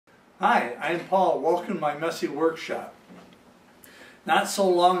Hi, I'm Paul. Welcome to my messy workshop. Not so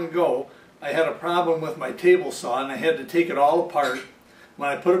long ago, I had a problem with my table saw and I had to take it all apart. When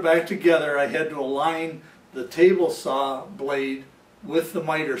I put it back together, I had to align the table saw blade with the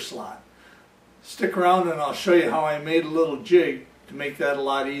miter slot. Stick around and I'll show you how I made a little jig to make that a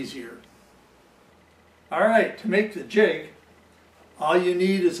lot easier. Alright, to make the jig, all you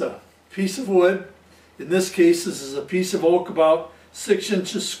need is a piece of wood. In this case, this is a piece of oak about 6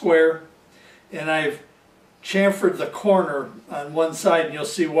 inches square, and I've chamfered the corner on one side, and you'll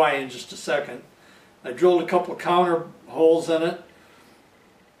see why in just a second. I drilled a couple of counter holes in it.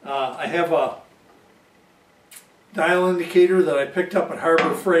 I have a dial indicator that I picked up at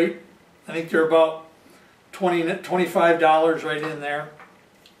Harbor Freight. I think they're about $25 right in there.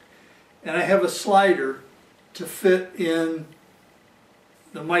 And I have a slider to fit in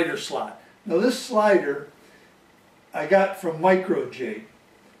the miter slot. Now this slider I got from Micro-Jig.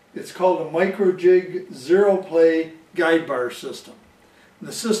 It's called a Micro-Jig zero play guide bar system. And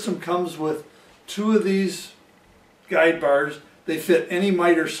the system comes with 2 of these guide bars. They fit any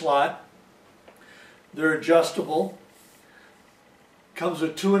miter slot. They're adjustable. Comes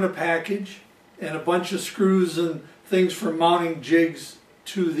with 2 in a package and a bunch of screws and things for mounting jigs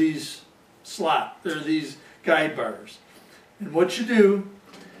to these these guide bars. And what you do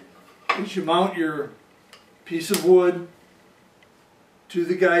is you mount your piece of wood to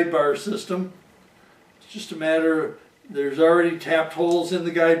the guide bar system. It's just a matter of, there's already tapped holes in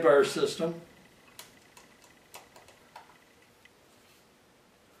the guide bar system.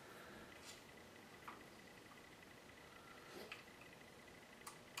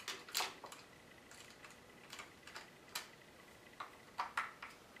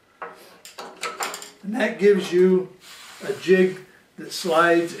 And that gives you a jig that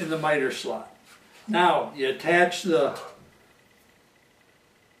slides in the miter slot. Now you attach the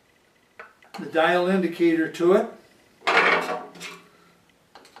dial indicator to it, and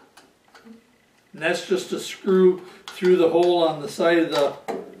that's just a screw through the hole on the side of the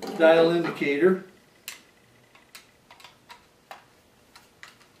dial indicator.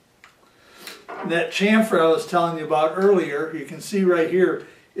 And that chamfer I was telling you about earlier, you can see right here,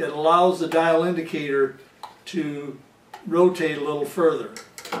 it allows the dial indicator to rotate a little further.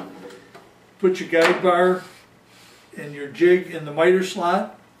 Put your guide bar and your jig in the miter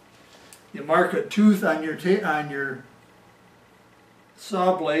slot. You mark a tooth on your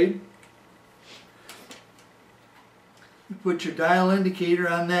saw blade. You put your dial indicator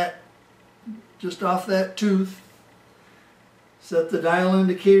on that, just off that tooth. Set the dial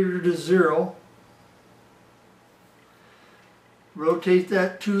indicator to 0. Rotate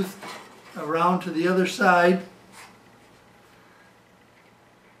that tooth around to the other side.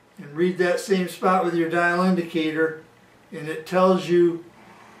 And read that same spot with your dial indicator, and it tells you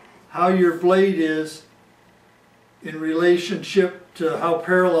how your blade is in relationship to how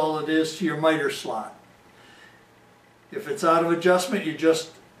parallel it is to your miter slot. If it's out of adjustment, you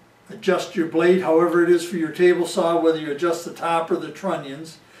just adjust your blade however it is for your table saw, whether you adjust the top or the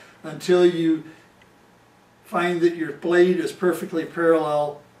trunnions, until you find that your blade is perfectly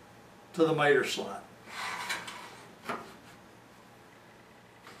parallel to the miter slot.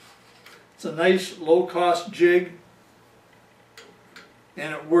 It's a nice low-cost jig,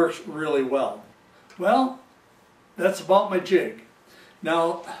 and it works really well. Well, that's about my jig.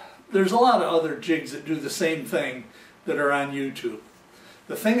 Now, there's a lot of other jigs that do the same thing that are on YouTube.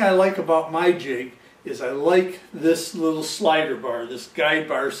 The thing I like about my jig is I like this little slider bar, this guide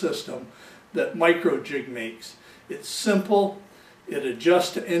bar system that Micro-Jig makes. It's simple, it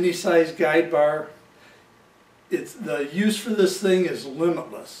adjusts to any size guide bar. The use for this thing is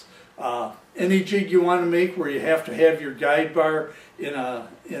limitless. Any jig you want to make where you have to have your guide bar in a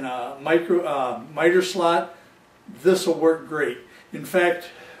miter slot, this will work great. In fact,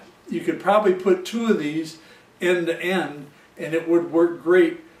 you could probably put 2 of these end to end, and it would work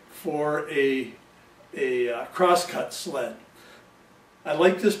great for a crosscut sled. I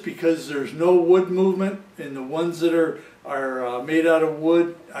like this because there's no wood movement, and the ones that are made out of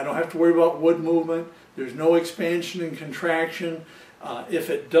wood, I don't have to worry about wood movement. There's no expansion and contraction. If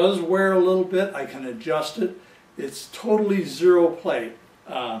it does wear a little bit, I can adjust it. It's totally zero play.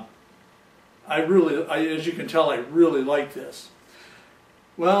 As you can tell, I really like this.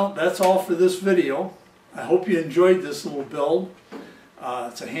 Well, that's all for this video. I hope you enjoyed this little build.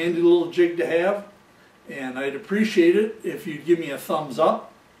 It's a handy little jig to have, and I'd appreciate it if you'd give me a thumbs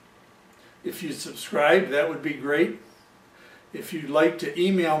up. If you'd subscribe, that would be great. If you'd like to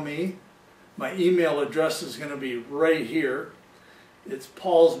email me, my email address is going to be right here. It's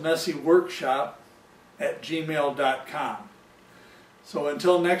paulsmessyworkshop@gmail.com. So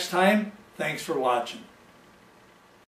until next time, thanks for watching.